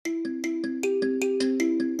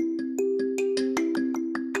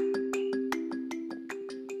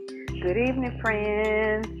Good evening,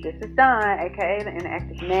 friends. This is Dawn, aka the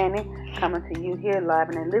Interactive Nanny, coming to you here live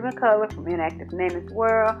and in living color from Interactive Nanny's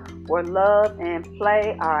world, where love and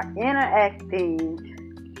play are interacting.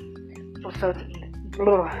 So,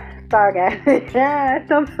 sorry guys.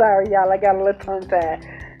 I'm sorry, y'all. I got a little tongue tied.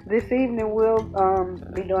 This evening we'll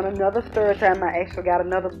be doing another story time. I actually got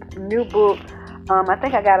another new book. I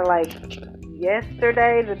think I got it like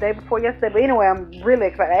yesterday, the day before yesterday. But anyway, I'm really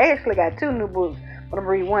excited. I actually got two new books. I'm going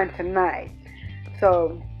to read one tonight.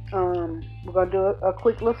 So, we're going to do a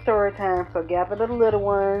quick little story time. So, gather the little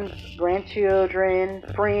ones, grandchildren,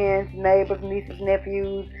 friends, neighbors, nieces,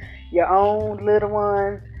 nephews, your own little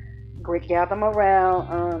ones. Gather them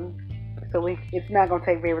around. It's not going to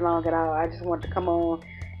take very long at all. I just want to come on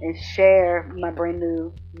and share my brand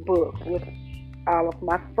new book with all of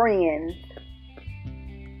my friends.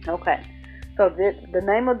 Okay. So the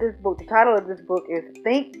name of this book, the title of this book is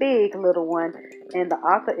Think Big, Little One, and the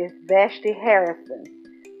author is Vashti Harrison.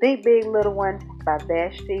 Think Big, Little One by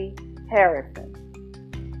Vashti Harrison.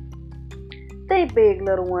 Think big,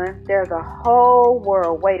 little one. There's a whole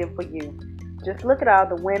world waiting for you. Just look at all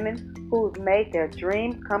the women who've made their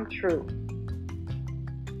dreams come true.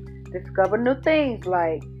 Discover new things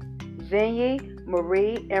like Zinyi,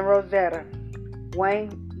 Marie, and Rosetta.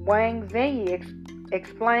 Wang Zinyi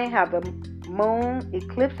explained how the moon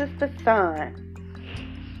eclipses the sun.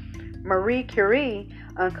 Marie Curie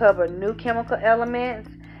uncovered new chemical elements,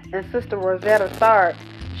 and Sister Rosetta Tharpe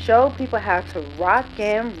showed people how to rock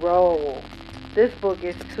and roll. This book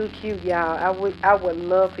is too cute, y'all. I would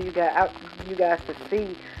love for you guys to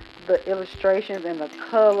see the illustrations and the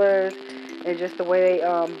colors and just the way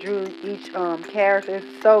they drew each character.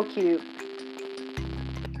 It's so cute.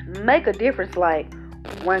 Make a difference like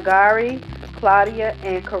Wangari, Claudia,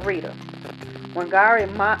 and Carita. Wangari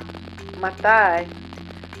Maathai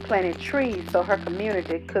planted trees so her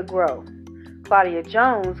community could grow. Claudia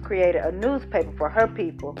Jones created a newspaper for her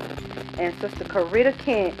people. And Sister Carita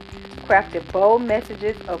Kent crafted bold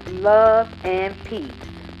messages of love and peace.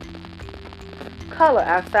 Color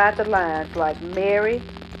outside the lines like Mary,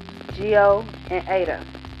 Gio, and Ada.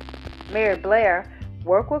 Mary Blair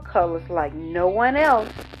worked with colors like no one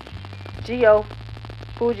else. Gio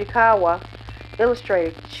Fujikawa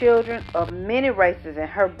illustrated children of many races in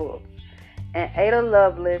her book, and Ada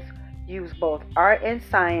Lovelace used both art and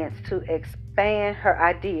science to expand her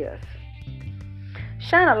ideas.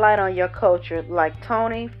 Shine a light on your culture like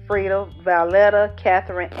Tony, Frida, Violetta,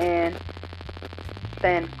 Catherine, and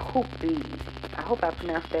Thankupi. I hope I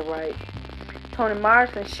pronounced that right. Toni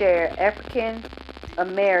Morrison shared African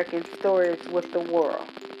American stories with the world.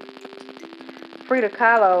 Frida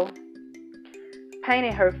Kahlo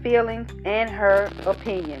painted her feelings and her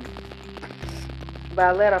opinions.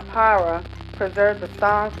 Violetta Parra preserved the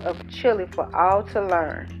songs of Chile for all to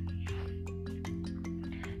learn.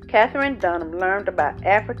 Catherine Dunham learned about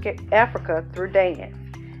Africa through dance.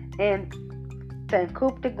 And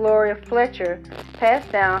Thankupi Gloria Fletcher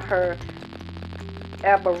passed down her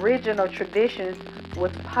Aboriginal traditions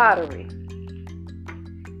with pottery.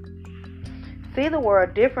 See the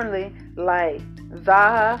world differently like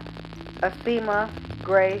Zaha, Asima,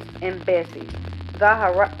 Grace, and Bessie.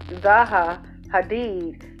 Zaha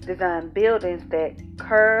Hadid designed buildings that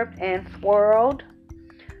curved and swirled.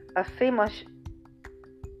 Asima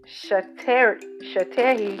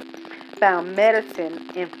Shatehi found medicine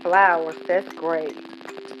in flowers. That's great.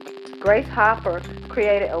 Grace Hopper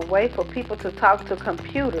created a way for people to talk to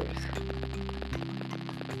computers.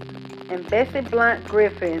 And Bessie Blunt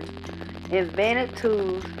Griffin invented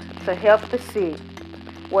tools to help the sick.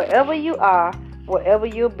 Wherever you are, wherever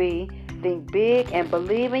you'll be, think big and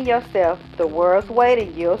believe in yourself. The world's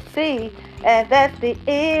waiting, you'll see. And that's the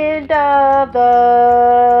end of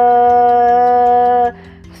the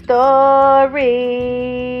story.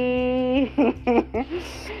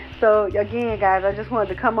 So again, guys, I just wanted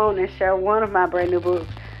to come on and share one of my brand new books.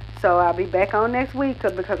 So I'll be back on next week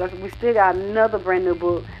because we still got another brand new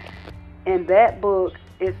book. And that book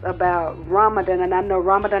is about Ramadan. And I know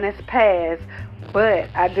Ramadan has passed, but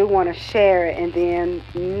I do want to share it. And then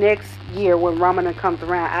next year when Ramadan comes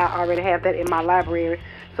around, I already have that in my library.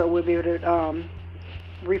 So we'll be able to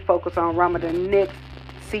refocus on Ramadan next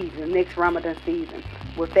Ramadan season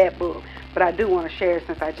with that book. But I do want to share it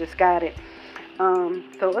since I just got it.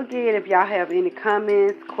 So again, if y'all have any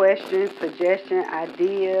comments, questions, suggestions,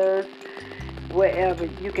 ideas, whatever,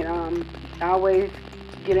 you can always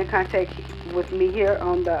get in contact with me here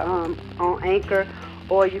on the on Anchor,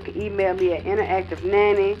 or you can email me at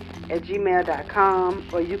interactivenanny@gmail.com,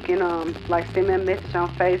 or you can send me a message on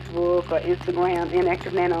Facebook or Instagram,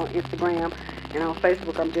 Interactive Nanny on Instagram, And on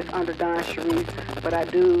Facebook, I'm just under Dawn Sharice. But I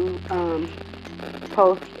do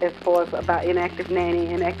post as far as about Inactive Nanny,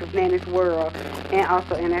 Inactive Nanny's World, and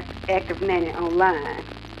also Inactive Nanny Online.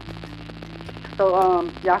 So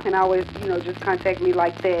y'all can always, just contact me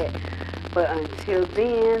like that. But until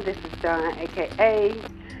then, this is Dawn, aka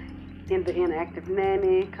in the Inactive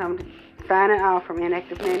Nanny, signing off from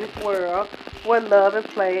Inactive Nanny's World, where love and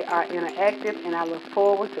play are interactive, and I look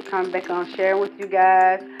forward to coming back on sharing with you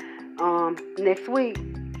guys next week.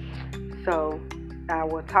 So I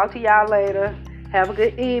will talk to y'all later. Have a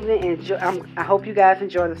good evening. I hope you guys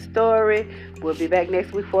enjoy the story. We'll be back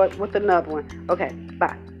next week with another one. Okay,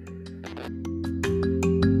 bye.